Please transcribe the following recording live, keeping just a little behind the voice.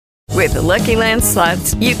With the Lucky Land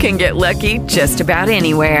Slots, you can get lucky just about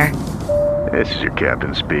anywhere. This is your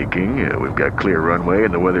captain speaking. We've got clear runway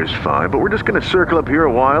and the weather's fine, but we're just going to circle up here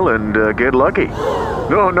a while and get lucky.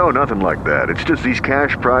 No, nothing like that. It's just these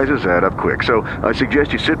cash prizes add up quick. So I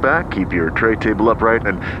suggest you sit back, keep your tray table upright,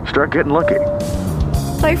 and start getting lucky.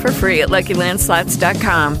 Play for free at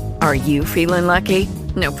LuckyLandSlots.com. Are you feeling lucky?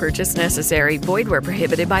 No purchase necessary. Void where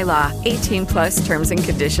prohibited by law. 18+ terms and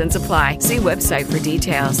conditions apply. See website for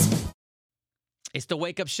details. It's the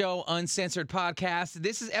Wake Up Show Uncensored Podcast.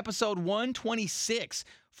 This is episode 126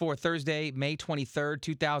 for Thursday, May 23rd,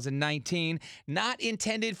 2019. Not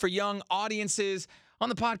intended for young audiences. On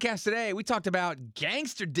the podcast today, we talked about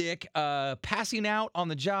gangster dick, passing out on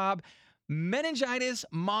the job, meningitis,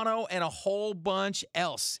 mono, and a whole bunch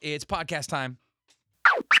else. It's podcast time.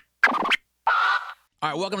 All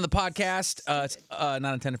right, welcome to the podcast. It's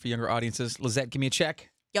not intended for younger audiences. Lizette, give me a check.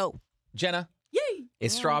 Yo. Jenna. Yay.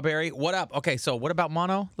 It's Strawberry. What up? Okay, so what about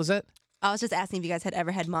mono, Lizette? I was just asking if you guys had ever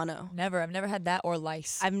had mono. Never. I've never had that or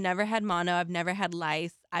lice. I've never had mono. I've never had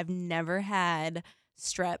lice. I've never had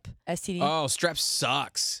strep. STD. Oh, strep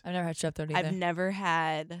sucks. I've never had strep throat either. I've never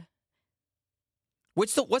had...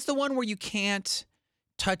 What's the one where you can't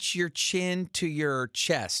touch your chin to your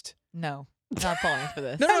chest? No. I'm not falling for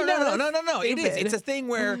this. No. It is. It's a thing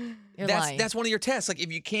where You're lying. that's one of your tests. Like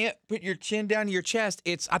if you can't put your chin down to your chest,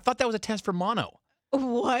 I thought that was a test for mono.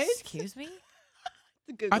 What? Excuse me?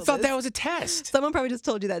 I thought that was a test. Someone probably just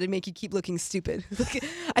told you that to make you keep looking stupid.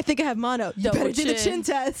 I think I have mono. You Double better do the chin. chin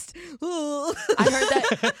test. Ooh. I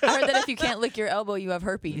heard that if you can't lick your elbow, you have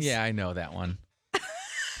herpes. Yeah, I know that one.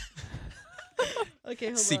 Okay,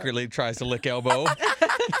 hold Secretly tries to lick elbow.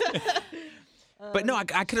 But no, I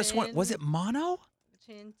could have sworn. Was it mono?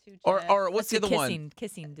 Chin to chest. Or what's the other one?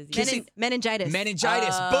 Kissing disease. Meningitis.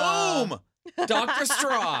 Meningitis. Boom! Dr.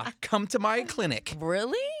 Straw, come to my clinic.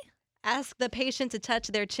 Really? Ask the patient to touch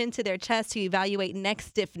their chin to their chest to evaluate neck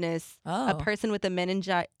stiffness. Oh. A person with a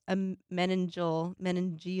meningeal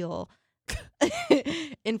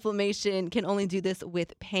inflammation can only do this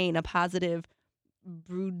with pain. A positive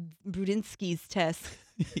Brudinsky's test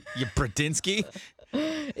You Bradinsky?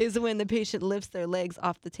 is when the patient lifts their legs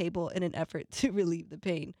off the table in an effort to relieve the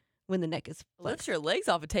pain when the neck is Lift flexed. your legs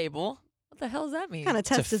off a table? What the hell does that mean? What kind of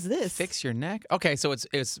test is this? Fix your neck? Okay, so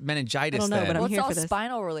it's meningitis I don't know, then. but I'm Well, it's here all for this.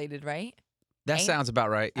 spinal related, right? That sounds about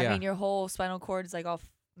right. Yeah. I mean, your whole spinal cord is like all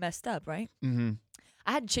messed up, right? Mm-hmm.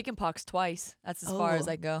 I had chickenpox twice. That's as far as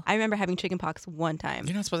Oh. I go. I remember having chickenpox one time.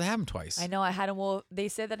 You're not supposed to have them twice. I know I had them. Well, they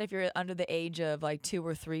said that if you're under the age of like 2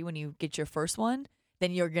 or 3 when you get your first one,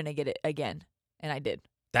 then you're going to get it again. And I did.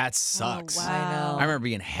 That sucks. wow. I know. I remember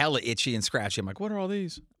being hella itchy and scratchy. I'm like, what are all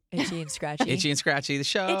these? Itchy and scratchy. Itchy and scratchy, the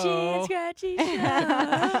show. Itchy and scratchy.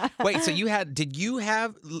 show. Wait, so did you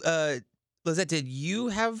have, Lizette, did you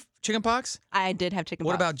have chickenpox? I did have chickenpox.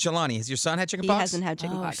 What about Jelani? Has your son had He chickenpox? hasn't had Oh,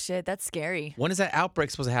 chickenpox. shit. That's scary. When is that outbreak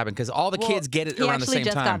supposed to happen? Because all the Well, kids get it He around the actually same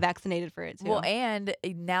just got time. vaccinated for it too. Well, and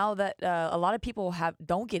now that a lot of people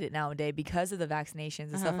don't get it nowadays because of the vaccinations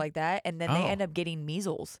and stuff like that, and then they Oh. end up getting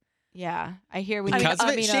measles. yeah, I hear when Because you,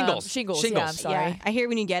 of it? Shingles. Shingles. Yeah, I'm sorry. yeah, I hear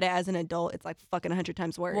when you get it as an adult, it's like fucking 100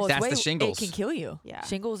 times worse. Well, That's the shingles. It can kill you. Yeah.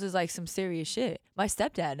 Shingles is like some serious shit. My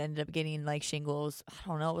stepdad ended up getting like shingles. I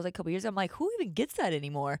don't know. It was like a couple years ago. I'm like, who even gets that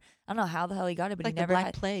anymore? I don't know how the hell he got it, but like he the never Black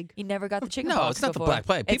had. Plague. He never got the chicken No, pox it's not before. the Black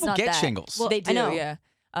Plague. It's People not get that. shingles. Well, they do, I know. yeah.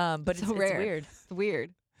 But So it's rare. weird. It's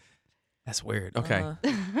weird. That's weird. Okay.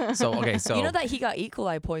 Uh-huh. So You know that he got E.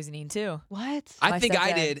 coli poisoning too. What? I my think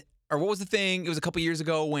I stepdad- did. Or what was the thing? It was a couple years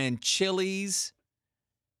ago when Chili's.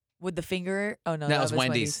 With the finger? Oh no, that was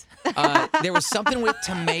Wendy's. Wendy's. There was something with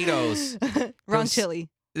tomatoes. Wrong was- chili.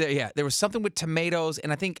 Yeah, there was something with tomatoes,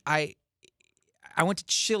 and I think I went to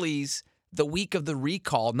Chili's the week of the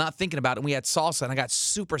recall, not thinking about it, and we had salsa, and I got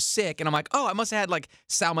super sick, and I'm like, oh, I must have had like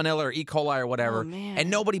salmonella or E. coli or whatever, Oh, man. and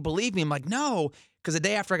nobody believed me. I'm like, no, because the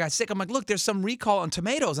day after I got sick, I'm like, look, there's some recall on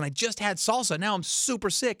tomatoes, and I just had salsa. Now I'm super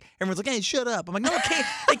sick. Everyone's like, hey, shut up. I'm like, no, it can't.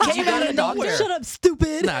 It came out of nowhere. Shut up,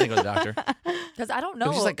 stupid. No, I didn't go to the doctor. Because I don't know. It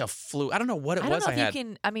was just like a flu. I don't know what it I don't was know I if had. you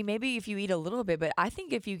can. I mean, maybe if you eat a little bit, but I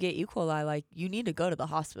think if you get E. coli, like you need to go to the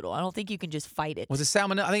hospital. I don't think you can just fight it. Was it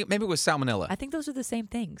salmonella? I think maybe it was salmonella. I think those are the same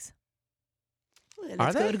things. Let's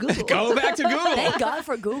Are go they? to Google. Go back to Google. Thank God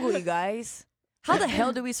for Google, you guys. How the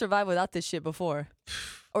hell did we survive without this shit before?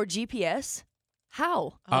 Or GPS?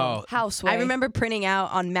 How? Oh. How, Sway? I remember printing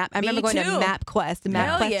out on map. I Me remember going too. to MapQuest and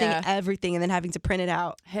Hell MapQuesting yeah. everything and then having to print it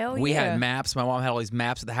out. Hell We yeah. had maps. My mom had all these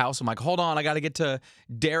maps at the house. I'm like, hold on, I got to get to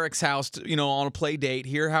Derek's house, on a play date.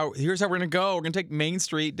 Here's how we're gonna go. We're gonna take Main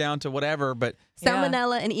Street down to whatever. But Yeah.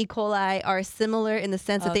 Salmonella and E. coli are similar in the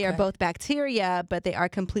sense that they are Okay. both bacteria, but they are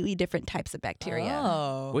completely different types of bacteria.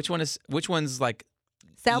 Oh. which one's like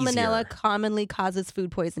Salmonella easier? commonly causes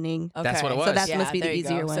food poisoning. That's what it Okay. was. So that Yeah, must be the there you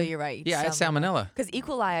easier go. one. So you're right. Yeah, it's salmonella. Because E.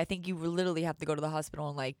 coli, I think you literally have to go to the hospital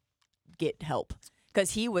and like get help.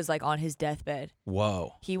 Because he was like on his deathbed.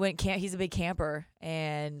 Whoa. He went he's a big camper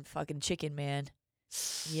and fucking chicken, man.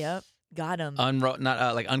 Yep. Got him.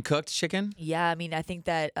 Not like uncooked chicken. Yeah, I mean, I think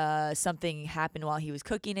that something happened while he was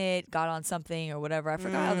cooking it, got on something or whatever. I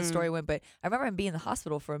forgot how the story went, but I remember him being in the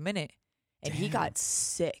hospital for a minute, and he got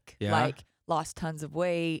sick. Yeah? Like, lost tons of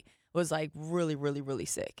weight, was like really, really, really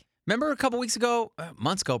sick. Remember a couple weeks ago,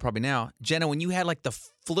 months ago probably now, Jenna, when you had like the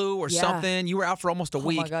flu or Yeah. something, you were out for almost a Oh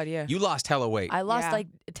week. my God, yeah. You lost hella weight. I lost Yeah. like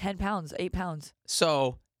 10 pounds, 8 pounds.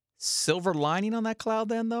 So silver lining on that cloud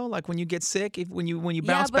then though? Like when you get sick, when you Yeah,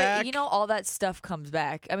 bounce but back? all that stuff comes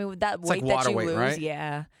back. I mean, with that It's like weight that water you weight, lose, right?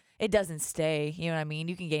 yeah, it doesn't stay. You know what I mean?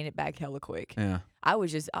 You can gain it back hella quick. Yeah. I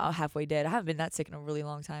was just halfway dead. I haven't been that sick in a really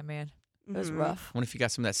long time, man. It was rough. What if you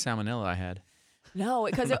got some of that salmonella I had? No,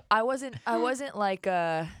 because I wasn't like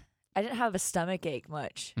I didn't have a stomach ache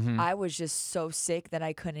much. Mhm. I was just so sick that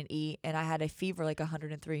I couldn't eat, and I had a fever like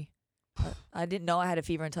 103. I didn't know I had a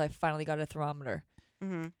fever until I finally got a thermometer.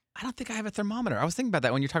 Mm-hmm. I don't think I have a thermometer. I was thinking about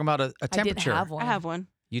that when you're talking about a I temperature. didn't have one. I have one.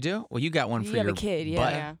 You do? Well, you got one You for have a your kid, yeah.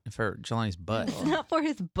 butt. Yeah. For Jelani's butt. It's not for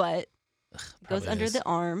his butt. It goes Probably under is. the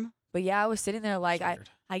arm. But yeah, I was sitting there like Weird.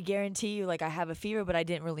 I guarantee you, like I have a fever, but I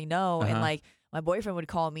didn't really know. And Uh-huh. like my boyfriend would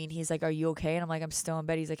call me and he's like, "Are you okay?" And I'm like, "I'm still in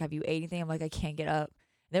bed." He's like, "Have you ate anything?" I'm like, "I can't get up."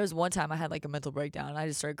 There was one time I had like a mental breakdown. And I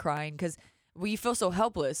just started crying because you feel so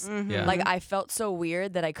helpless. Yeah. Like I felt so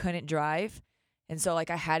weird that I couldn't drive, and so like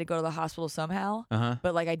I had to go to the hospital somehow. Uh-huh.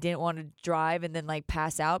 But like I didn't want to drive and then like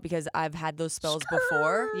pass out because I've had those spells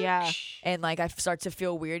before. Yeah. And like I start to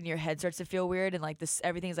feel weird and your head starts to feel weird and like this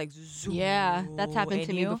everything's like zoom Yeah. That's happened in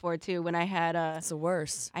to me you. before too. When I had It's the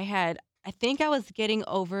worst. I think I was getting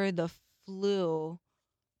over the flu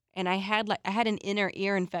and I had an inner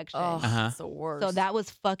ear infection. Oh, Uh-huh. it's the worst. So that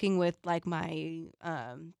was fucking with like my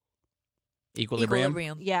Equilibrium.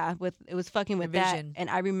 it was fucking with Your that. vision. And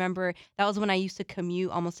I remember that was when I used to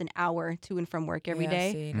commute almost an hour to and from work every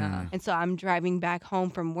day. See, nah. And so I'm driving back home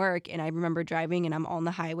from work and I remember driving and I'm on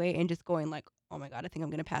the highway and just going like, oh my God, I think I'm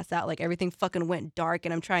going to pass out. Like everything fucking went dark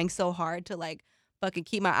and I'm trying so hard to like fucking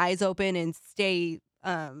keep my eyes open and stay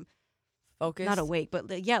Focus. not awake,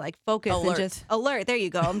 but yeah, like focus Alert. and just alert. There you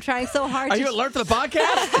go. I'm trying so hard Are to you alert for the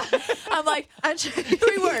podcast? I'm like, I'm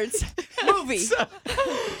 3 words. Movie.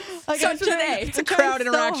 Like, Start I'm for trying- today. It's a I'm trying crowd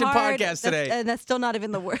interaction hard. podcast That's- today. and that's still not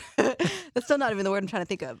even the word. That's still not even the word I'm trying to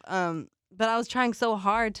think of. But I was trying so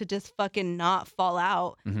hard to just fucking not fall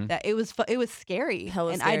out Mhm. that it was scary.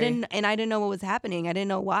 Hella and scary. I didn't know what was happening. I didn't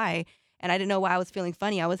know why, and I didn't know why I was feeling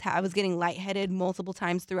funny. I was getting lightheaded multiple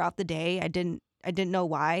times throughout the day. I didn't know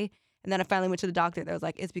why. And then I finally went to the doctor. That was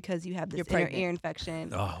like, it's because you have this You're inner pregnant. ear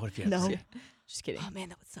infection. Oh, what if you had No. Just kidding. Oh man,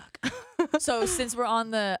 that would suck. So since we're on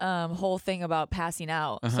the whole thing about passing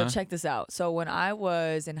out, so Uh-huh. check this out. So when I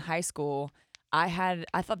was in high school, I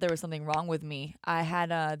thought there was something wrong with me. I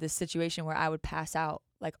had this situation where I would pass out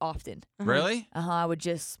like often. Really? I would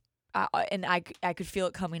just, and I could feel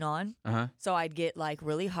it coming on. Uh-huh. So I'd get like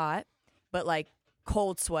really hot, but like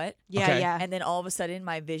cold sweat. Yeah, Okay. yeah. And then all of a sudden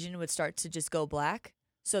my vision would start to just go black.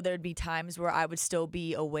 So there'd be times where I would still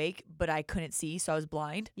be awake, but I couldn't see. So I was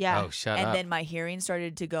blind. yeah. Oh, shut And up. then my hearing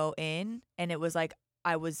started to go in, and it was like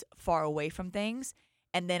I was far away from things.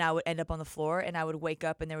 And then I would end up on the floor, and I would wake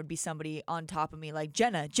up, and there would be somebody on top of me, like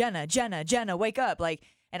Jenna, wake up, like.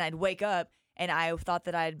 And I'd wake up, and I thought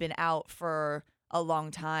that I had been out for a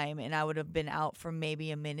long time, and I would have been out for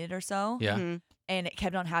maybe a minute or so. Yeah. Mhm. And it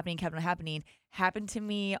kept on happening. Happened to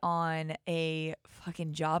me on a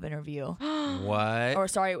fucking job interview. What? Or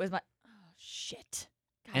sorry, it was my. Oh shit.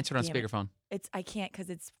 God Answer it on damn it. speakerphone. I can't because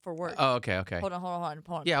it's for work. Oh, okay. Hold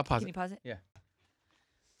on. Yeah, I'll pause Can it. you pause it? Yeah.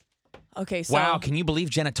 Okay, so Wow, can you believe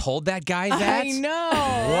Jenna told that guy that? I know.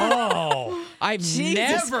 Whoa. I've Jesus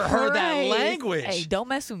never heard that Christ. language. hey, don't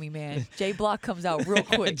mess with me, man. J Block comes out real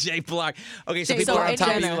quick. J Block. Okay, so J people Block. are on top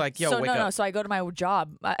of you Jenna. like, yo, so wake no, up. so I go to my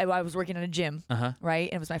job. I was working in a gym, Uh-huh. right?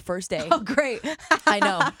 And it was my first day. Oh, great. I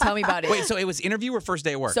know. Tell me about it. Wait, so it was interview or first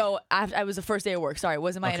day of work? So I was the first day of work. Sorry, it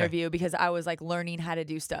wasn't my Okay. interview because I was like learning how to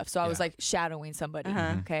do stuff. So I was Yeah. like shadowing somebody.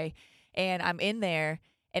 Uh-huh. Okay. And I'm in there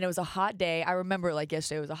And it was a hot day. I remember it like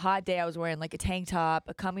yesterday. It was a hot day. I was wearing like a tank top,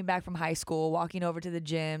 coming back from high school, walking over to the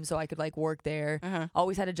gym so I could like work there.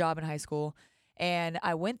 Always had a job in high school. And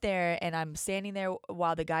I went there and I'm standing there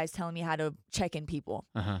while the guy's telling me how to check in people.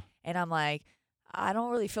 And I'm like, I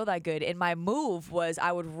don't really feel that good. And my move was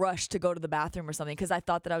I would rush to go to the bathroom or something because I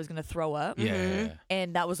thought that I was going to throw up.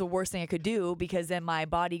 And that was the worst thing I could do because then my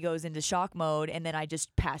body goes into shock mode and then I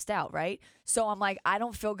just passed out, right? So I'm like, I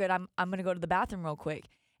don't feel good. I'm going to go to the bathroom real quick.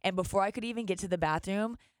 And before I could even get to the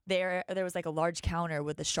bathroom, there was like a large counter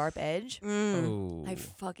with a sharp edge. I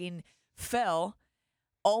fucking fell,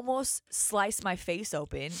 almost sliced my face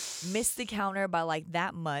open, missed the counter by like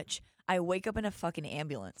that much. I wake up in a fucking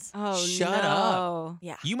ambulance. Oh, Shut up.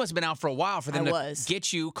 Yeah. You must have been out for a while for them to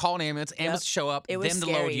get you, call an ambulance, ambulance to show up, it was them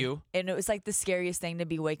scary. to load you. And it was like the scariest thing to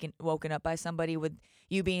be woken up by somebody with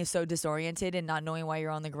you being so disoriented and not knowing why you're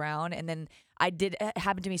on the ground. And then it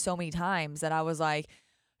happened to me so many times that I was like,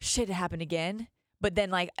 shit, it happened again. But then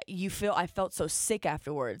like I felt so sick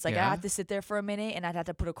afterwards. Like I had to sit there for a minute and I'd have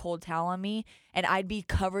to put a cold towel on me and I'd be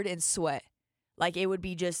covered in sweat. Like it would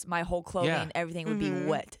be just my whole clothing, everything would be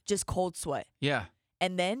wet, just cold sweat. Yeah.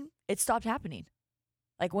 And then it stopped happening.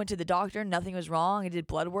 Like went to the doctor, nothing was wrong. I did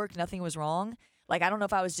blood work, nothing was wrong. Like I don't know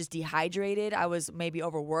if I was just dehydrated. I was maybe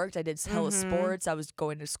overworked. I did hella sports. I was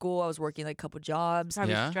going to school. I was working like a couple jobs.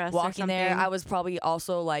 Probably stressed walking or there. something. I was probably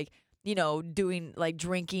also like, doing like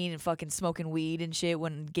drinking and fucking smoking weed and shit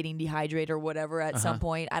when getting dehydrated or whatever at some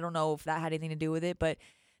point. I don't know if that had anything to do with it, but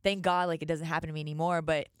thank God, like it doesn't happen to me anymore.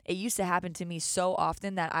 But it used to happen to me so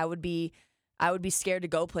often that I would be scared to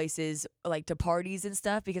go places like to parties and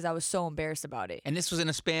stuff because I was so embarrassed about it. And this was in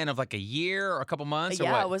a span of like a year or a couple months or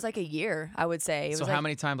Yeah, what? it was like a year, I would say. So how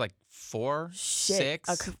many times? Like 4, shit,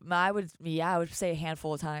 6? I would say a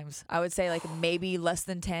handful of times. I would say like maybe less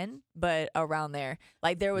than 10, but around there.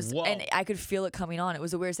 Like there was, and I could feel it coming on. It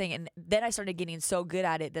was a weird thing. And then I started getting so good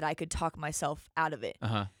at it that I could talk myself out of it.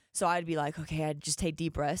 So I'd be like, okay, I'd just take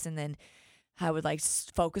deep breaths and then I would like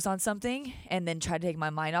focus on something and then try to take my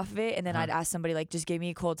mind off of it. And then I'd ask somebody like, just give me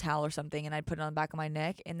a cold towel or something. And I'd put it on the back of my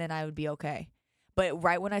neck and then I would be okay. But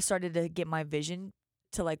right when I started to get my vision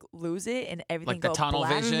to like lose it and everything like the go tunnel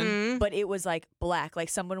black, vision? but it was like black. Like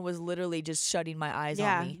someone was literally just shutting my eyes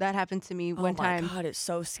on me. Yeah, that happened to me one time. Oh my God, it's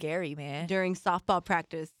so scary, man. During softball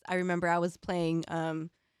practice. I remember I was playing, I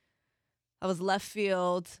was left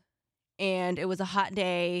field and it was a hot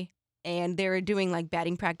day. And they were doing like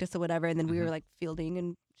batting practice or whatever. And then we were like fielding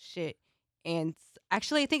and shit. And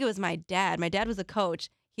actually, I think it was my dad. My dad was a coach.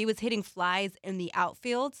 He was hitting flies in the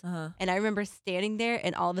outfield. And I remember standing there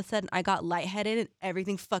and all of a sudden I got lightheaded and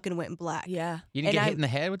everything fucking went black. Yeah. You didn't get hit in the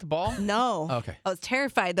head with the ball? No. Okay. I was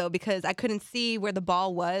terrified though because I couldn't see where the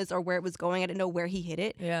ball was or where it was going. I didn't know where he hit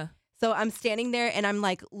it. Yeah. So I'm standing there and I'm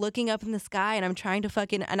like looking up in the sky and I'm trying to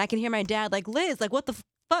and I can hear my dad like, Liz, like what the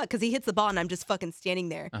fuck? Because he hits the ball and I'm just fucking standing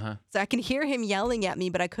there. So I can hear him yelling at me,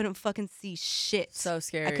 but I couldn't fucking see shit. So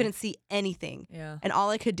scary. I couldn't see anything. Yeah. And all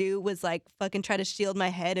I could do was like fucking try to shield my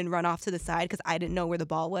head and run off to the side because I didn't know where the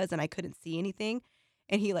ball was and I couldn't see anything.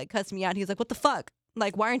 And he like cussed me out. He was like, what the fuck?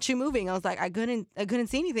 Like, why aren't you moving? I was like, I couldn't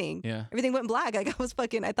see anything. Yeah. Everything went black. Like I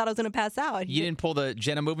thought I was gonna pass out. You didn't pull the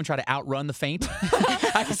Jenna move and try to outrun the faint?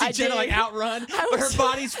 I can see Jenna did. like outrun, but her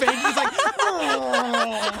body's fainting. It's like,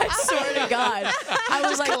 I swear to God. I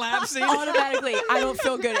was like collapsing. automatically, I don't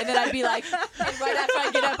feel good. And then I'd be like, and right after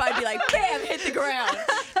I get up, I'd be like, bam, hit the ground.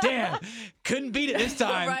 Damn, couldn't beat it this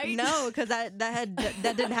time. Right? No, because that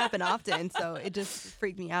didn't happen often. So it just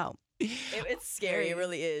freaked me out. It's scary. It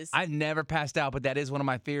really is. I've never passed out, but that is one of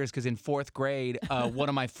my fears because in 4th grade, one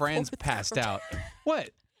of my friends passed out. What?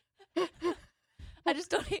 I just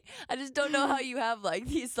don't know how you have like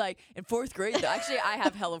these like in 4th grade. Though. Actually, I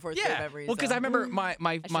have hella 4th grade memories. Well, because though. I remember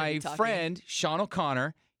my friend Sean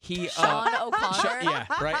O'Connor. He Sean O'Connor. yeah,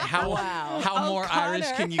 right. How more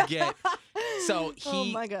Irish can you get? So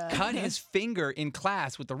he my God. cut his finger in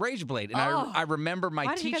class with the razor blade, and I remember my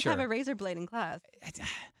Why did teacher. you guys have a razor blade in class?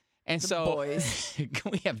 And so boys.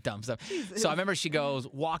 we have dumb stuff. So I remember she goes,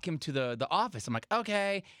 walk him to the office. I'm like,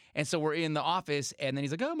 okay. And so we're in the office, and then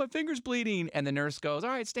he's like, oh, my finger's bleeding. And the nurse goes,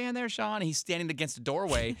 all right, stand there, Sean. And he's standing against the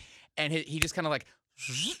doorway, and he just kind of like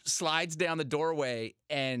slides down the doorway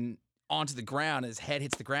and onto the ground. His head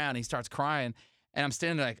hits the ground, and he starts crying. And I'm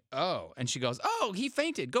standing there like, oh. And she goes, oh, he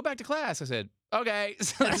fainted. Go back to class. I said, Okay,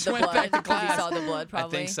 so I The just went blood, back to because you class. saw the blood, I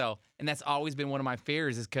probably. think so. And that's always been one of my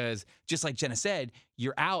fears is because, just like Jenna said,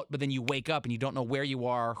 you're out, but then you wake up and you don't know where you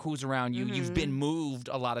are, who's around you. You've been moved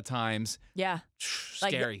a lot of times. Yeah.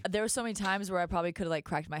 Scary. Like, there were so many times where I probably could have like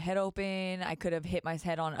cracked my head open. I could have hit my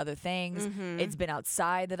head on other things. It's been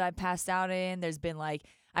outside that I passed out in. There's been like,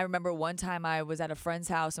 I remember one time I was at a friend's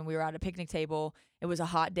house and we were at a picnic table. It was a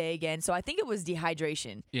hot day again. So I think it was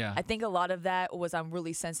dehydration. Yeah. I think a lot of that was I'm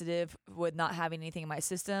really sensitive with not having anything in my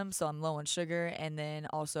system. So I'm low on sugar. And then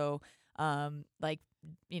also, like,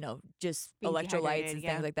 you know, just Being electrolytes dehydrated, and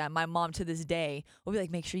yeah. things like that. My mom to this day will be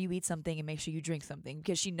like, make sure you eat something and make sure you drink something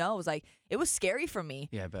because she knows like it was scary for me.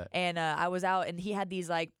 Yeah, I bet. And I was out and he had these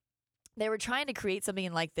like, they were trying to create something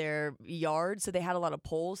in like their yard. So they had a lot of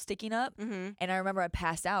poles sticking up. And I remember I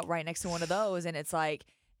passed out right next to one of those and it's like,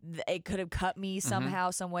 it could have cut me somehow,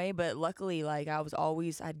 some way. But luckily, like I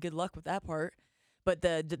had good luck with that part. But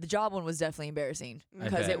the job one was definitely embarrassing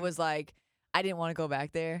because bet. it was like, I didn't want to go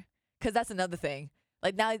back there. Because that's another thing.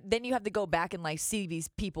 Like now, then you have to go back and like see these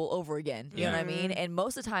people over again. You know what I mean? And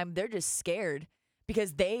most of the time, they're just scared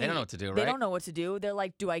because they don't know what to do, They right? don't know what to do. They're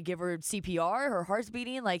like, do I give her CPR? Her heart's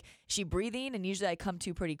beating. Like, she breathing? And usually I come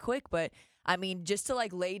to pretty quick. But I mean, just to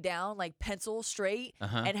like lay down, like pencil straight,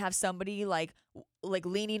 and have somebody like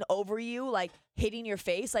leaning over you, like hitting your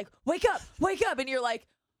face, like wake up, and you're like,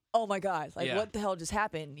 oh my god, like what the hell just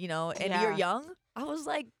happened? You know? And you're young. I was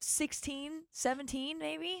like 16, 17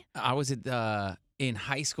 maybe. I was at in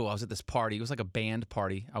high school. I was at this party. It was like a band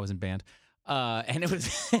party. I was in band, and it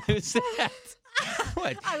was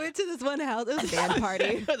what? I went to this one house. It was a band party.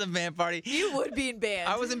 It was a band party. You would be in band.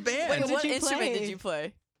 I was in band. Wait, what you instrument play? did you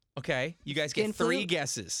play? Okay, you guys Skin get 3 flute?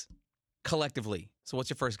 guesses collectively. So what's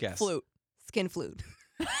your first guess? Flute. Skin flute.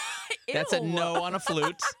 That's a Ew. no on a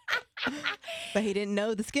flute. But he didn't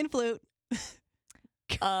know the skin flute.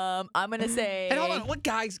 I'm gonna say. And hold on, what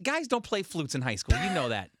guys don't play flutes in high school. You know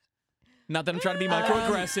that. Not that I'm trying to be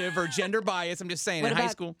microaggressive or gender biased. I'm just saying What in high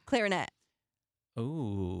about school. clarinet?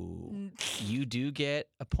 Ooh, you do get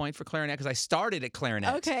a point for clarinet because I started at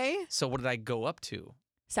clarinet. Okay. So what did I go up to?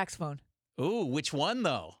 Saxophone. Ooh, which one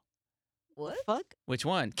though? What? Fuck. Which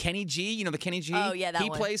one? Kenny G. You know the Kenny G. Oh, yeah, that he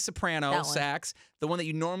one. plays soprano That one. sax. The one that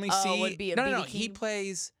you normally Oh, see. would be a no. B.B. He King?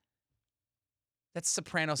 plays. That's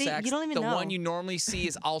soprano See, sax. you don't even the know. one you normally see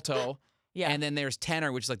is alto. Yeah. And then there's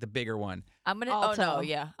tenor, which is like the bigger one. I'm gonna. Alto. Oh no,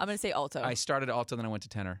 yeah. I'm gonna say alto. I started alto, then I went to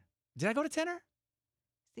tenor. Did I go to tenor?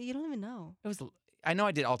 See, you don't even know. It was. I know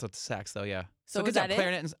I did alto to sax though. Yeah. So good was job. that it?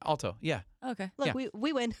 Clarinet and alto. Yeah. Okay. Look, Yeah.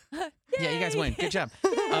 we win. Yeah. You guys win. Good job.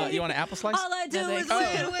 You want an apple slice? All I do No, is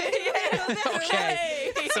thanks. win.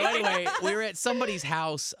 Okay. So anyway, we were at somebody's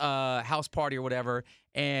house, house party or whatever,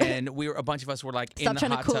 and a bunch of us were like Stop in the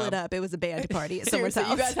trying to hot cool tub. it up. It was a band party at someone's Seriously,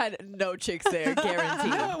 house. you guys had no chicks there,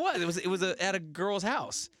 guaranteed. No, it was. It was at a girl's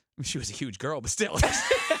house. She was a huge girl, but still.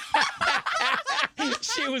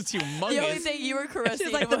 She was humongous. The only thing you were caressing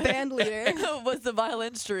She's like the band leader. was the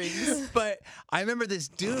violin strings. But I remember this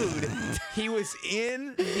dude. He was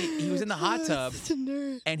in the hot tub,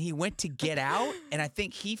 and he went to get out, and I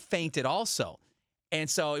think he fainted also. And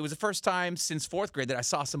so it was the first time since 4th grade that I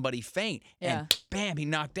saw somebody faint. Yeah. And bam, he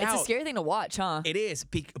knocked out. It's a scary thing to watch, huh? It is.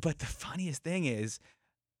 But the funniest thing is,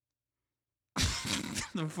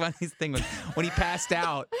 the funniest thing was when he passed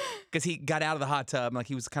out, because he got out of the hot tub, and like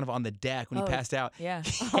he was kind of on the deck when he passed out. Yeah.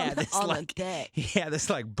 He had this on the like deck. he had this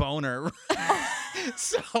like boner.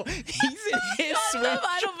 So he's in his swim.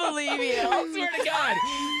 I don't believe you. I swear to God,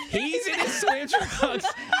 he's in his swim trunks.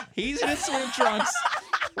 He's in his swim trunks.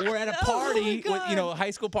 We're at a party, with, a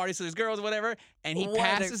high school party, so there's girls or whatever, and he One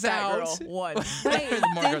passes fat out. girl. One. Wait, There's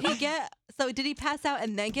more did girls. he get? So did he pass out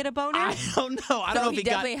and then get a boner? I don't know. I don't No, know if he he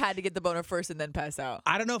got. definitely had to get the boner first and then pass out.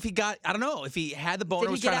 I don't know if he got. I don't know if he had the boner. Did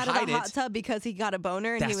he Was get trying out to of hide the hot it. tub because he got a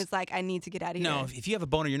boner and he That's- was like, I need to get out of here? No, if you have a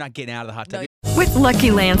boner, you're not getting out of the hot tub. With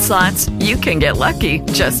Lucky Land Slots, you can get lucky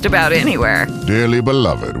just about anywhere. Dearly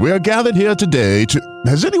beloved, we are gathered here today to...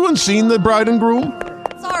 Has anyone seen the bride and groom?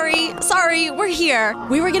 Sorry, we're here.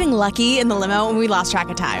 We were getting lucky in the limo and we lost track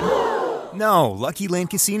of time. No, Lucky Land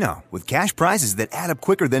Casino, with cash prizes that add up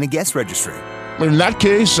quicker than a guest registry. In that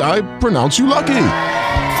case, I pronounce you lucky.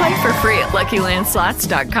 Play for free at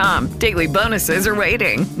LuckyLandSlots.com. Daily bonuses are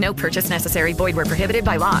waiting. No purchase necessary. Void where prohibited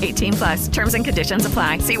by law. 18+. Terms and conditions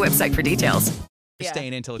apply. See website for details. Staying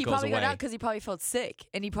in until it he goes probably away. got out because he probably felt sick,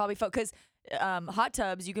 and he probably felt because hot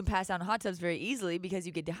tubs, you can pass out in hot tubs very easily because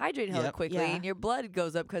you get dehydrated hella Yep. quickly, Yeah. and your blood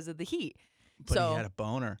goes up because of the heat. But so he had a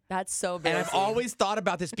boner. that's so And embarrassing. I've always thought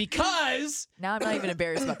about this because. Now I'm not even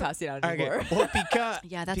embarrassed about passing out anymore. Well, because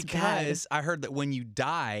Yeah, that's because I heard that when you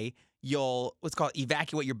die, you'll what's called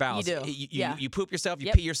evacuate your bowels. You do. You poop yourself, you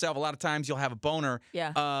Yep. pee yourself. A lot of times you'll have a boner.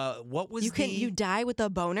 Yeah. What was You die with a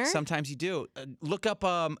boner? Sometimes you do. Look up.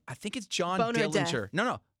 I think it's John Boner Dillinger. death.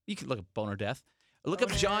 No. You can look up boner death. Look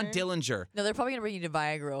up John Boner. Dillinger. No, they're probably gonna bring you to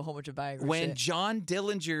Viagra, a whole bunch of Viagra. When shit. John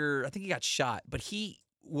Dillinger, I think he got shot, but he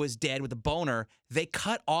was dead with a boner. They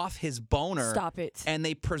cut off his boner. Stop it. And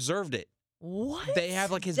they preserved it. What? They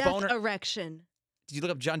have like his Death boner. erection. Did you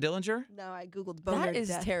look up John Dillinger? No, I googled boner That is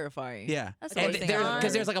death. terrifying. Yeah. That's the And worst thing I've ever because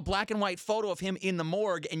heard. there's like a black and white photo of him in the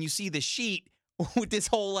morgue, and you see the sheet with this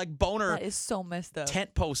whole like boner That is so messed up.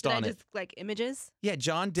 tent post Did I on it. just like images? Yeah,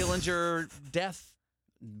 John Dillinger death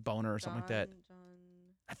boner or something like that. John.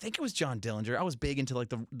 I think it was John Dillinger. I was big into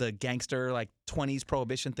like the gangster like 20s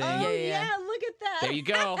prohibition thing. Oh Yeah. yeah, look at that. There you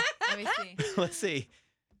go. Let me see. Let's see.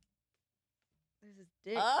 There's his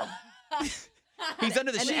dick. He's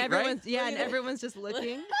under the and sheet, everyone's right? and everyone's just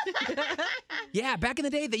looking. Yeah, back in the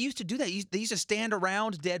day, they used to do that. They used to stand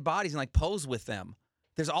around dead bodies and like pose with them.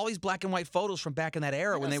 There's all these black and white photos from back in that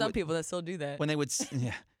era when they some would people that still do that. when they would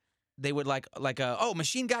yeah. They would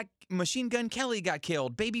Machine Gun Kelly got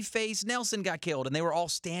killed, Babyface Nelson got killed, and they were all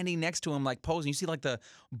standing next to him like posing. You see like the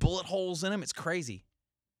bullet holes in him. It's crazy.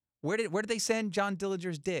 Where did they send John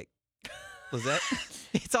Dillinger's dick? Was that?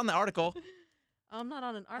 It's on the article. I'm not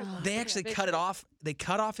on an article. They actually cut it off. They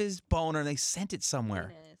cut off his boner and they sent it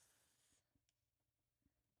somewhere.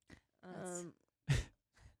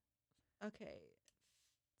 Okay.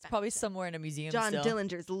 It's probably somewhere in a museum. John still.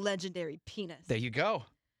 Dillinger's legendary penis. There you go.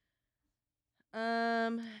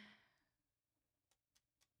 Um.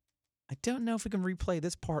 I don't know if we can replay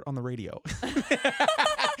this part on the radio.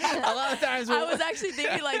 A lot of times I was actually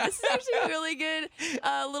thinking like this is actually a really good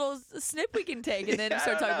little snip we can take, and then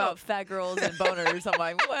start talking about fat girls and boners. I'm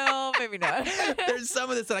like, well, maybe not. There's some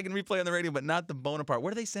of this that I can replay on the radio, but not the boner part.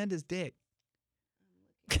 Where do they send his dick?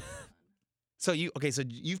 So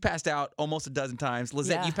you've passed out almost a dozen times.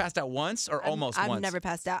 Lizette, Yeah. you passed out once or almost I've once? never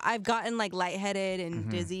passed out. I've gotten like lightheaded and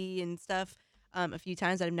Mhm. dizzy and stuff a few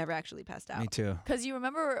times. I've never actually passed out. Me too. Because you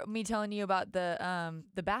remember me telling you about the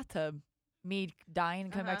bathtub, me dying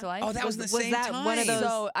and coming back to life. Oh, that was the Was same that time. one of those-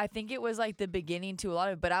 So I think it was like the beginning to a lot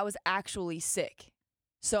of it, but I was actually sick.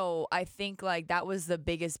 So I think like that was the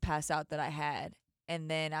biggest pass out that I had. And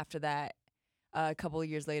then after that, a couple of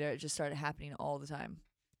years later, it just started happening all the time.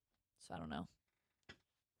 So I don't know.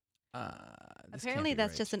 This Apparently, can't be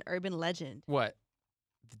that's right. just an urban legend. What?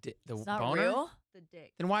 The It's not boner? real. The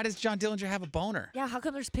dick. Then why does John Dillinger have a boner? Yeah, how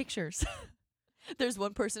come there's pictures? There's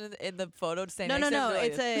one person in the photo standing No.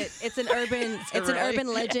 next to him. It's an urban it's an right?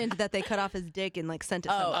 urban legend that they cut off his dick and like sent it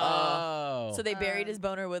somewhere. Oh. So they buried his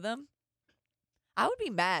boner with him? I would be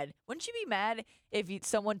mad. Wouldn't you be mad if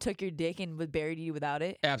someone took your dick and buried you without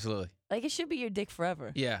it? Absolutely. Like, it should be your dick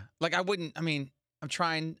forever. Yeah. Like I wouldn't. I mean, I'm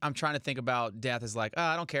trying to think about death as like,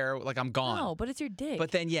 I don't care. Like I'm gone. No, but it's your dick.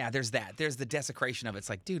 But then there's that. There's the desecration of it. It's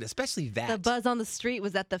like, dude, especially that. The buzz on the street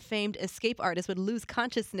was that the famed escape artist would lose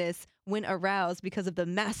consciousness when aroused because of the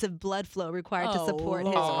massive blood flow required to support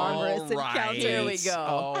his armorous encounter. Here we go.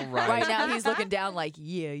 All right. Right now, he's looking down like,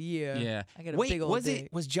 yeah. Yeah. I got a Wait, big old dick.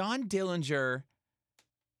 was John Dillinger?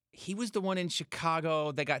 He was the one in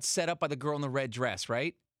Chicago that got set up by the girl in the red dress,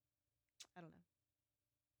 right? I don't know.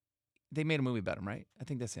 They made a movie about him, right? I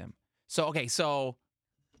think that's him. So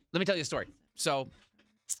let me tell you a story. So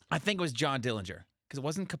I think it was John Dillinger because it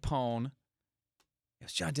wasn't Capone. It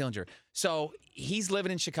was John Dillinger. So he's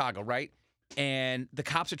living in Chicago, right? And the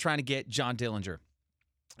cops are trying to get John Dillinger.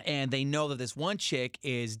 And they know that this one chick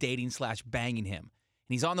is dating/banging him. And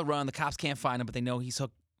he's on the run. The cops can't find him, but they know he's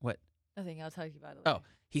hooked. What? Nothing. I'll tell you about it. Oh,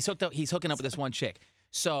 he's hooked up. He's hooking up with this one chick.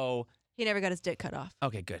 So He never got his dick cut off.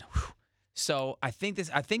 okay, good. Whew. So I think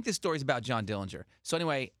this story's about John Dillinger. So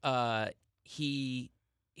anyway, he's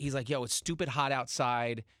like, yo, it's stupid hot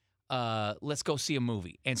outside. Let's go see a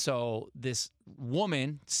movie. And so this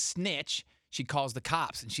woman, snitch, she calls the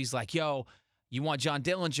cops and she's like, yo, you want John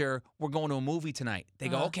Dillinger? We're going to a movie tonight. They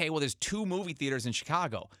go, okay, well, there's 2 movie theaters in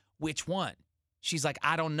Chicago. Which one? She's like,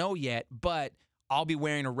 I don't know yet, but I'll be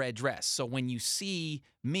wearing a red dress. So when you see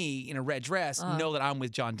me in a red dress, know that I'm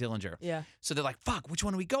with John Dillinger. Yeah. So they're like, fuck, which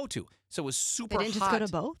one do we go to? So it was super They didn't hot.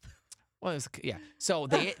 just go to both? Well, it was, yeah. So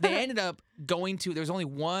they ended up going to, there was only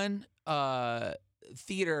one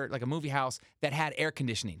theater, like a movie house, that had air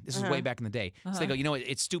conditioning. This was way back in the day. So they go, you know what,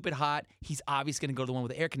 it's stupid hot. He's obviously going to go to the one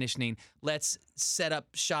with the air conditioning. Let's set up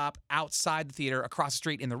shop outside the theater across the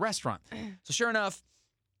street in the restaurant. So sure enough,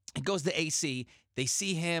 it goes to AC. They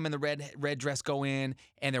see him in the red dress go in,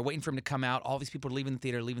 and they're waiting for him to come out. All these people are leaving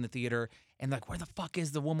the theater, and like, where the fuck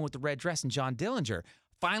is the woman with the red dress and John Dillinger?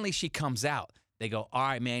 Finally, she comes out. They go, all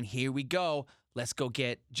right, man, here we go. let's go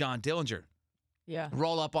get John Dillinger. Yeah.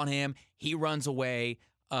 Roll up on him. He runs away.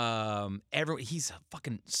 He's a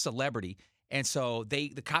fucking celebrity. And so the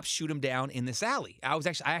cops shoot him down in this alley. I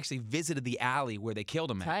actually visited the alley where they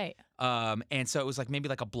killed him at. Tight. And so it was like maybe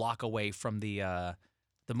like a block away from the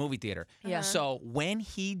movie theater. Yeah. So when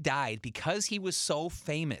he died, because he was so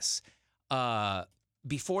famous,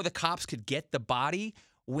 before the cops could get the body,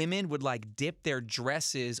 women would like dip their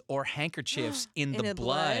dresses or handkerchiefs in the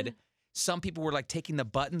blood. Some people were like taking the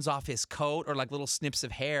buttons off his coat or like little snips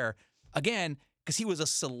of hair. Again, because he was a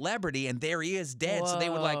celebrity and there he is dead. So they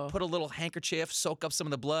would like put a little handkerchief, soak up some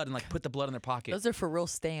of the blood, and like put the blood in their pocket. Those are for real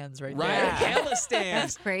stands right Right? there. Hella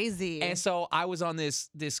stands. That's crazy. And so I was on this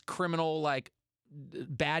criminal like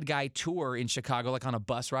bad guy tour in Chicago, like on a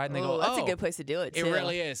bus ride, and they go, That's a good place to do it, It too.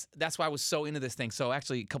 really is. That's why I was so into this thing. So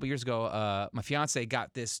actually, a couple years ago, my fiance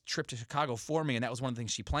got this trip to Chicago for me, and that was one of the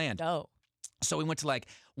things she planned. Oh. So we went to like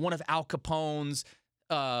one of Al Capone's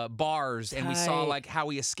bars, and we saw Tight. like how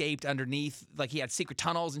he escaped underneath, like he had secret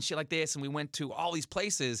tunnels and shit like this, and we went to all these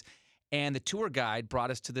places, and the tour guide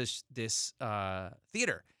brought us to this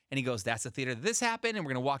theater, and he goes, that's the theater that this happened, and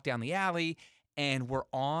we're gonna walk down the alley, and we're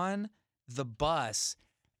on the bus,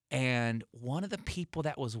 and one of the people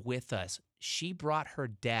that was with us, she brought her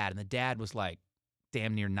dad, and the dad was like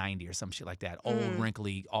damn near 90 or some shit like that, old,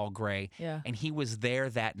 wrinkly, all gray. Yeah. And he was there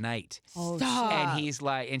that night. Oh, Stop. And he's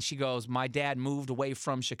like, and she goes, my dad moved away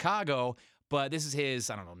from Chicago, but this is his,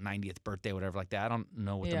 I don't know, 90th birthday, whatever like that. I don't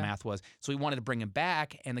know what the math was. So we wanted to bring him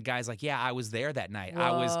back. And the guy's like, yeah, I was there that night.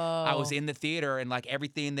 I was in the theater, and like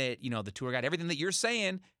everything that, the tour guide, everything that you're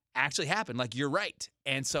saying actually happened. Like, you're right.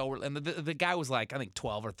 And so, and the guy was like, I think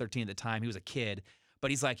 12 or 13 at the time. He was a kid. But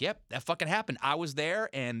he's like, yep, that fucking happened. I was there,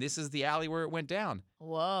 and this is the alley where it went down.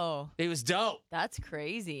 Whoa. It was dope. That's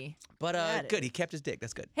crazy. But good. He kept his dick.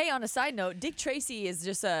 That's good. Hey, on a side note, Dick Tracy is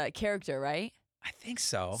just a character, right? I think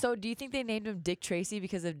so. So do you think they named him Dick Tracy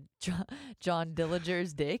because of John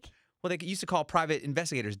Dillinger's dick? Well, they used to call private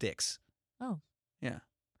investigators dicks. Oh. Yeah.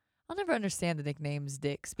 I'll never understand the nicknames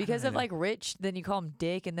Dicks. Because of like Rich, then you call him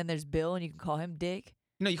Dick, and then there's Bill, and you can call him Dick.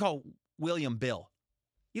 No, you call William Bill.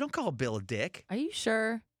 You don't call Bill Dick. Are you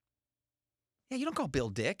sure? Yeah, you don't call Bill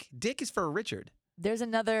Dick. Dick is for Richard. There's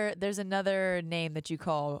another name that you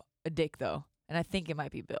call a Dick, though. And I think it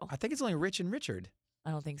might be Bill. I think it's only Rich and Richard.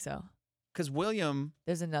 I don't think so. Because William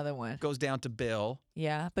There's another one. goes down to Bill.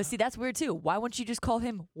 Yeah. But see, that's weird, too. Why wouldn't you just call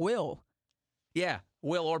him Will? Yeah,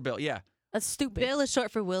 Will or Bill. Yeah. That's stupid. Bill is short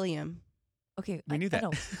for William. Okay. We knew that. I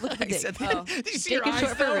know. Look at the I dick. said that. Oh. Did you see Dick her is eyes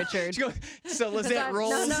short for though? Richard. She goes, so Lizette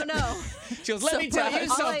rolls. No. She goes, let me tell you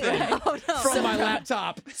something from my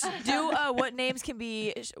laptop. Do what names can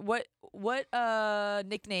be what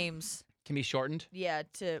nicknames? Can be shortened. Yeah.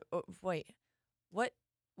 To wait.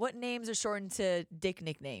 What names are shortened to Dick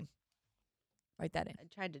nickname? Write that in. I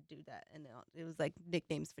tried to do that, and it was like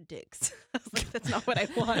nicknames for dicks. I was like, that's not what I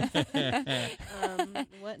want.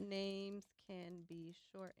 What names can be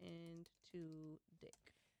shortened to Dick?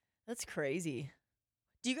 That's crazy.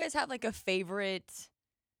 Do you guys have like a favorite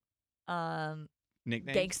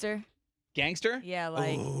Nickname. gangster? Gangster? Yeah,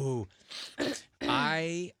 like Ooh.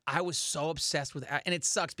 I was so obsessed with, and it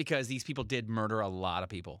sucks because these people did murder a lot of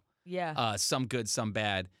people. yeah. Some good, some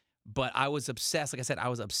bad. But I was obsessed. Like I said, I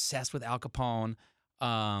was obsessed with Al Capone.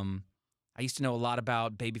 I used to know a lot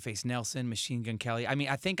about Babyface Nelson, Machine Gun Kelly. I mean,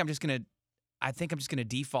 I think I'm just gonna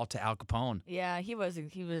default to Al Capone. Yeah, he was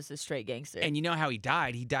a straight gangster. And you know how he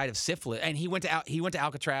died? He died of syphilis, and he went to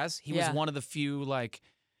Alcatraz. He was one of the few like.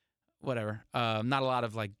 Whatever. Not a lot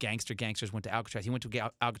of like gangsters went to Alcatraz. He went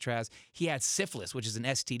to Alcatraz. He had syphilis, which is an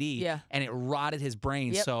STD, Yeah. and it rotted his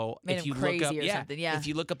brain. Yep. So Made if him you crazy look up, or something, yeah. if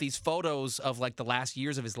you look up these photos of like the last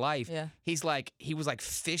years of his life, Yeah. he was like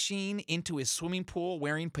fishing into his swimming pool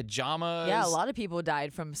wearing pajamas. Yeah, a lot of people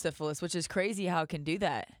died from syphilis, which is crazy how it can do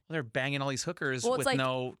that. They're banging all these hookers Well, it's with like-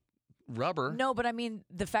 no rubber. No, but I mean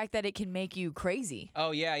the fact that it can make you crazy. Oh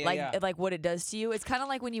yeah. Like what it does to you. It's kind of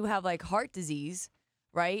like when you have like heart disease,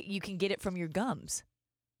 right? You can get it from your gums.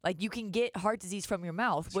 Like you can get heart disease from your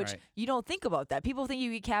mouth, That's which right. you don't think about that. People think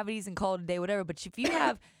you get cavities and call it a day, whatever. But if you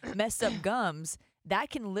have messed up gums, that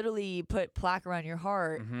can literally put plaque around your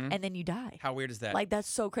heart and then you die. How weird is that? Like that's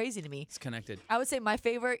so crazy to me. It's connected. I would say my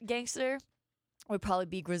favorite gangster would probably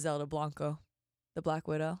be Griselda Blanco, the Black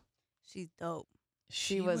Widow. She's dope.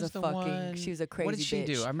 She was a the fucking- one- she was a crazy What did she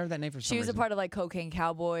do? bitch. I remember that name for some She was a reason. part of like Cocaine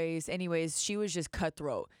Cowboys. Anyways, she was just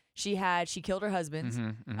cutthroat. She killed her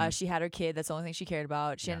husband. She had her kid. That's the only thing she cared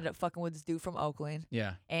about. She ended up fucking with this dude from Oakland.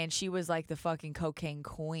 Yeah. And she was like the fucking cocaine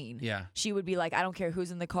queen. Yeah. She would be like, I don't care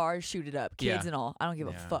who's in the car, shoot it up. Kids Yeah. and all. I don't give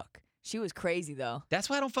a Yeah. fuck. She was crazy though. That's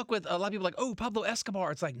why I don't fuck with a lot of people like, oh, Pablo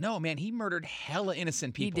Escobar. It's like, no, man, he murdered hella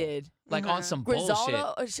innocent people. He did. Like on some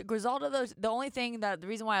bullshit. Griselda, the only thing the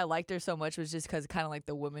reason why I liked her so much was just because kind of like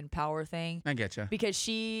the women power thing. I get you. Because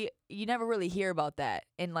you never really hear about that.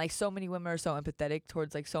 And like so many women are so empathetic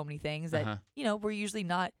towards like so many things that, we're usually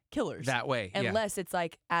not killers. That way. Unless it's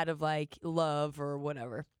like out of like love or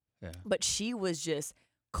whatever. Yeah. But she was just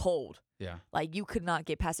cold. Yeah. Like you could not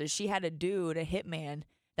get past her. She had a hitman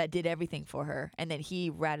that did everything for her, and then he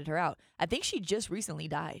ratted her out. I think she just recently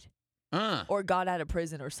died or got out of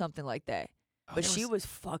prison or something like that. But she was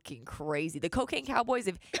fucking crazy. The Cocaine Cowboys,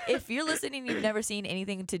 if you're listening and you've never seen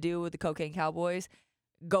anything to do with the Cocaine Cowboys,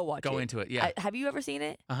 go watch it. Go into it, yeah. Have you ever seen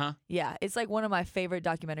it? Uh-huh. Yeah, it's like one of my favorite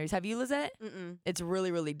documentaries. Have you, Lizette? Mm-mm. It's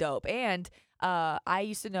really, really dope. And I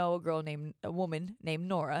used to know a woman named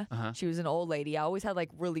Nora. She was an old lady. I always had like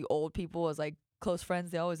really old people as like close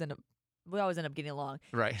friends. We always end up getting along.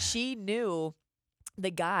 Right. She knew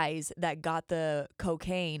the guys that got the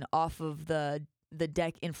cocaine off of the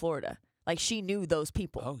deck in Florida. Like she knew those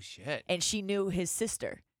people. Oh shit. And she knew his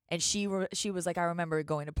sister. And she was like, I remember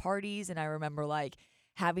going to parties and I remember like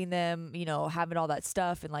having them, having all that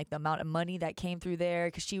stuff and like the amount of money that came through there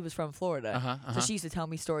because she was from Florida. So she used to tell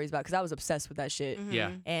me stories about because I was obsessed with that shit. Mm-hmm.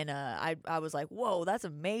 Yeah. And I was like, whoa, that's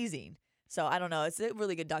amazing. So I don't know. It's a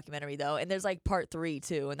really good documentary though, and there's like part 3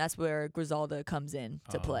 too, and that's where Griselda comes in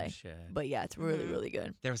to play. Shit. But yeah, it's really really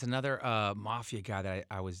good. There was another mafia guy that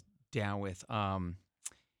I was down with. I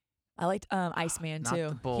liked Iceman not too.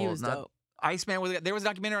 the Bull, He was not- dope. Iceman there was a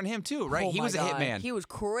documentary on him too, right? Oh He my was a God. hitman. He was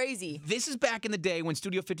crazy. This is back in the day when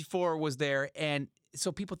Studio 54 was there, and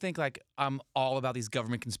so people think like I'm all about these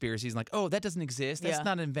government conspiracies, and like, oh, that doesn't exist. That's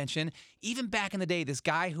not an invention. Even back in the day, this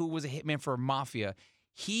guy who was a hitman for mafia,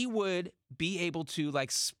 he would be able to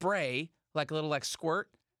like spray like a little like squirt,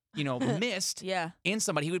 mist in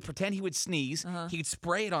somebody. He would pretend he would sneeze. He would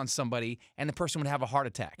spray it on somebody, and the person would have a heart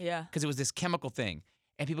attack. Yeah. Because it was this chemical thing.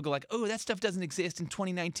 And people go like, oh, that stuff doesn't exist in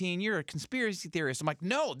 2019. You're a conspiracy theorist. I'm like,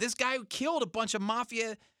 no, this guy killed a bunch of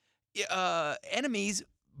mafia enemies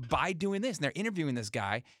by doing this. And they're interviewing this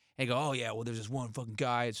guy. And they go, oh, yeah, well, there's this one fucking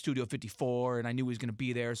guy at Studio 54, and I knew he was going to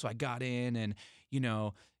be there, so I got in, and,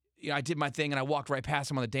 I did my thing, and I walked right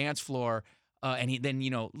past him on the dance floor, and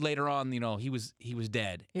then later on, he was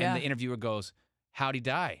dead. Yeah. And the interviewer goes, how'd he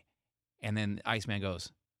die? And then Iceman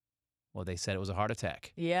goes, well, they said it was a heart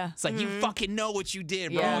attack. Yeah. It's like, you fucking know what you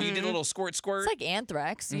did, bro. Yeah. You did a little squirt. It's like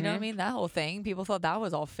anthrax. You know what I mean? That whole thing. People thought that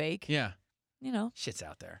was all fake. Yeah. Shit's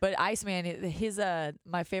out there. But Iceman, his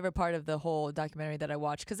my favorite part of the whole documentary that I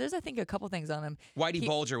watched, because there's I think a couple things on him. Whitey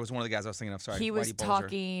Bulger was one of the guys I was thinking of. Sorry, he was Whitey Bulger.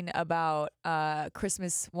 talking about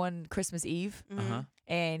Christmas Eve,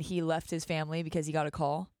 and he left his family because he got a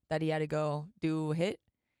call that he had to go do a hit,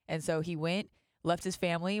 and so he left his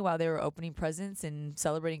family while they were opening presents and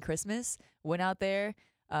celebrating Christmas. Went out there,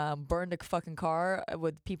 burned a fucking car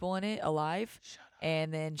with people in it alive.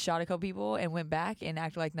 And then shot a couple people and went back and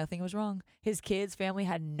acted like nothing was wrong. His kids' family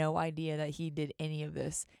had no idea that he did any of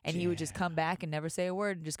this. And he would just come back and never say a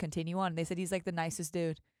word and just continue on. And they said he's like the nicest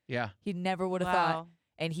dude. Yeah. He never would have thought.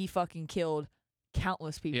 And he fucking killed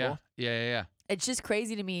countless people. Yeah. It's just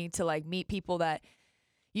crazy to me to like meet people that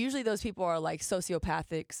usually those people are like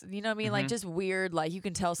sociopathics. You know what I mean? Like just weird. Like you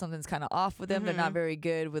can tell something's kind of off with them. They're not very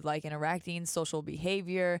good with like interacting, social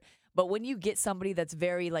behavior. But when you get somebody that's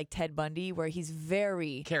very like Ted Bundy, where he's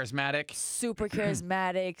very charismatic, super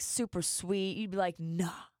charismatic, super sweet, you'd be like, nah,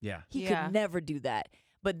 he could never do that.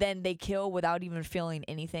 But then they kill without even feeling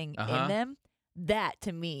anything in them. That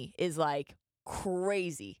to me is like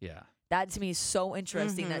crazy. Yeah. That to me is so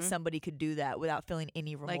interesting that somebody could do that without feeling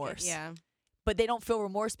any remorse. But they don't feel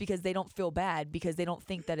remorse because they don't feel bad because they don't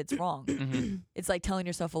think that it's wrong. It's like telling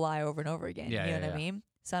yourself a lie over and over again. You know what I mean?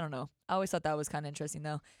 So I don't know. I always thought that was kind of interesting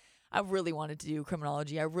though. I really wanted to do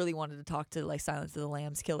criminology. I really wanted to talk to like Silence of the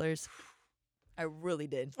Lambs killers. I really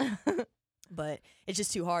did. But it's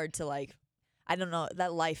just too hard to like, I don't know,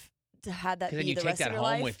 that life, to have that be the rest of your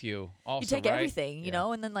life. You take that home with you also, you take right? everything, you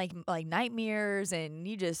know, and then like nightmares, and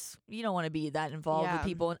you don't want to be that involved with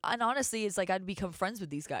people. And honestly, it's like I'd become friends with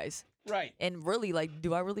these guys. Right. And really, like,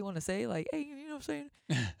 do I really want to say, like, hey, you know what I'm saying?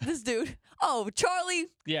 This dude, Charlie,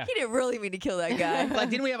 he didn't really mean to kill that guy. Like,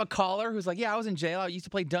 didn't we have a caller who's like, yeah, I was in jail. I used to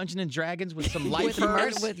play Dungeons and Dragons with some lifers.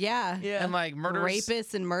 And like murderers.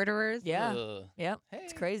 Rapists and murderers. Yeah. Hey,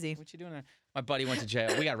 it's crazy. What you doing there? My buddy went to jail.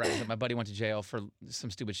 We got arrested. My buddy went to jail for some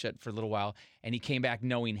stupid shit for a little while, and he came back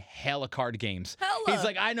knowing hella card games. He's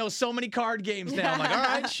like, I know so many card games now. I'm like, all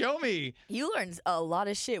right, show me. You learn a lot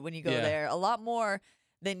of shit when you go there. A lot more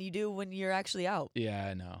than you do when you're actually out. Yeah,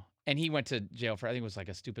 I know. And he went to jail for, I think it was like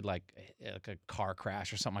a stupid, like a car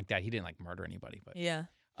crash or something like that. He didn't like murder anybody. But Yeah.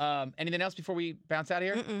 anything else before we bounce out of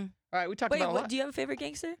here? Mm-mm. All right, we talked Wait, about a lot. do you have a favorite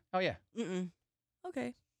gangster? Oh, yeah. Mm-mm.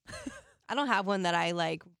 Okay. I don't have one that I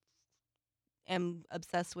like am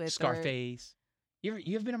obsessed with. Scarface. Have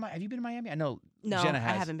you been to Miami? I know No, Jenna I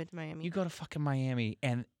has. haven't been to Miami. You go to fucking Miami,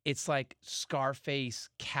 and it's like Scarface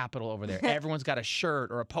capital over there. Everyone's got a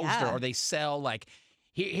shirt or a poster, Yeah. or they sell like,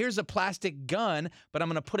 here's a plastic gun, but I'm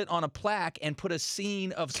going to put it on a plaque and put a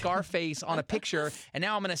scene of Scarface on a picture, and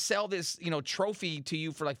now I'm going to sell this, trophy to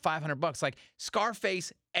you for like $500. Like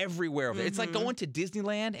Scarface everywhere over there. It's like going to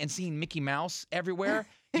Disneyland and seeing Mickey Mouse everywhere.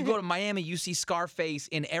 You go to Miami, you see Scarface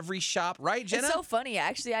in every shop, right, Jenna? It's so funny,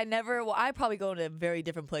 actually. I probably go to very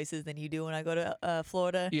different places than you do when I go to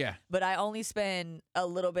Florida. Yeah. But I only spend a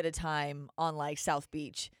little bit of time on like South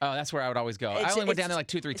Beach. Oh, that's where I would always go. I only went down there like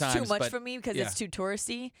 2-3 times. It's too much but for me because yeah. it's too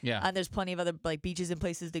touristy. Yeah. And there's plenty of other like beaches and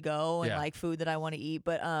places to go and Yeah. like food that I want to eat.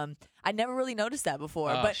 But I never really noticed that before.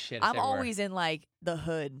 Oh, but shit, it's I'm everywhere. always in like the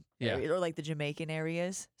hood Yeah. area, or like the Jamaican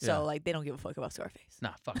areas. So Yeah. like they don't give a fuck about Scarface.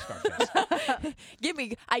 Nah, fuck Scarface.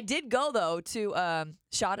 I did go though to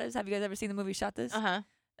Shatas. Have you guys ever seen the movie Shatas? Uh-huh.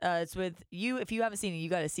 It's with you. If you haven't seen it, you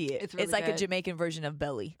got to see it. It's really like a good. Jamaican version of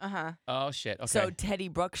Belly. Uh-huh. Oh, shit. Okay. So Teddy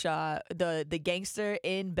Bruckshaw, the gangster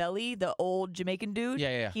in Belly, the old Jamaican dude,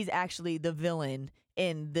 Yeah. he's actually the villain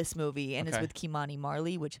in this movie, and it's Okay. with Kimani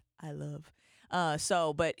Marley, which I love.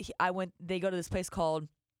 They go to this place called,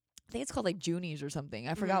 I think it's called like Juni's or something.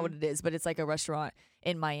 I forgot what it is, but it's like a restaurant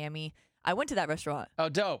in Miami. I went to that restaurant. Oh,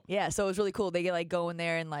 dope. Yeah, so it was really cool. They get like go in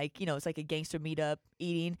there and like, it's like a gangster meetup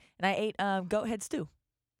eating, and I ate goat head stew.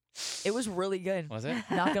 It was really good. Was it?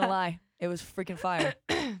 Not gonna lie, it was freaking fire.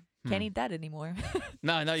 Can't eat that anymore.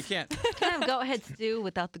 No, you can't. Can I have goat head stew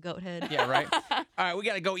without the goat head? Yeah, right. All right, we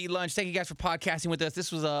got to go eat lunch. Thank you guys for podcasting with us.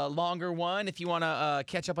 This was a longer one. If you want to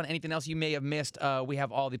catch up on anything else you may have missed, we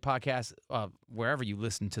have all the podcasts wherever you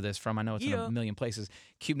listen to this from. I know it's in a million places.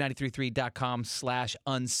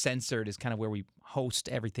 Cube933.com/uncensored is kind of where we host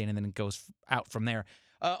everything, and then it goes out from there.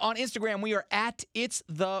 On Instagram, we are at It's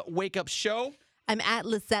The Wake Up Show. I'm at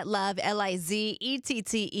Lisette Love,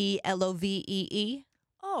 LIZETTELOVEE.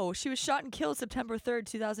 Oh, she was shot and killed September 3rd,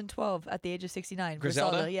 2012 at the age of 69.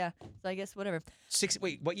 Griselda? Yeah. So I guess whatever.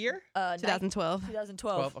 Wait, what year? 2012.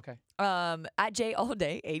 2012. 12, okay. At J All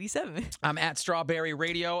Day 87. I'm at Strawberry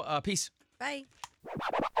Radio. Peace. Bye.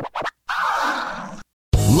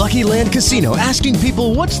 Lucky Land Casino, asking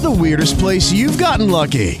people, what's the weirdest place you've gotten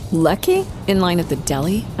lucky? Lucky? In line at the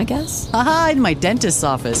deli, I guess? Aha, in my dentist's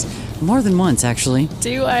office. More than once, actually.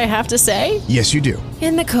 Do I have to say? Yes, you do.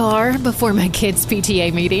 In the car before my kids'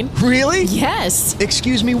 PTA meeting. Really? Yes.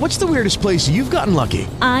 Excuse me, what's the weirdest place you've gotten lucky?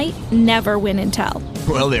 I never win and tell.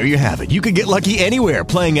 Well, there you have it. You can get lucky anywhere,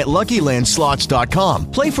 playing at LuckyLandSlots.com.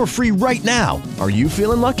 Play for free right now. Are you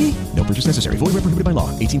feeling lucky? No purchase necessary. Void where prohibited by law.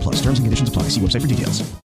 18+. Terms and conditions apply. See website for details.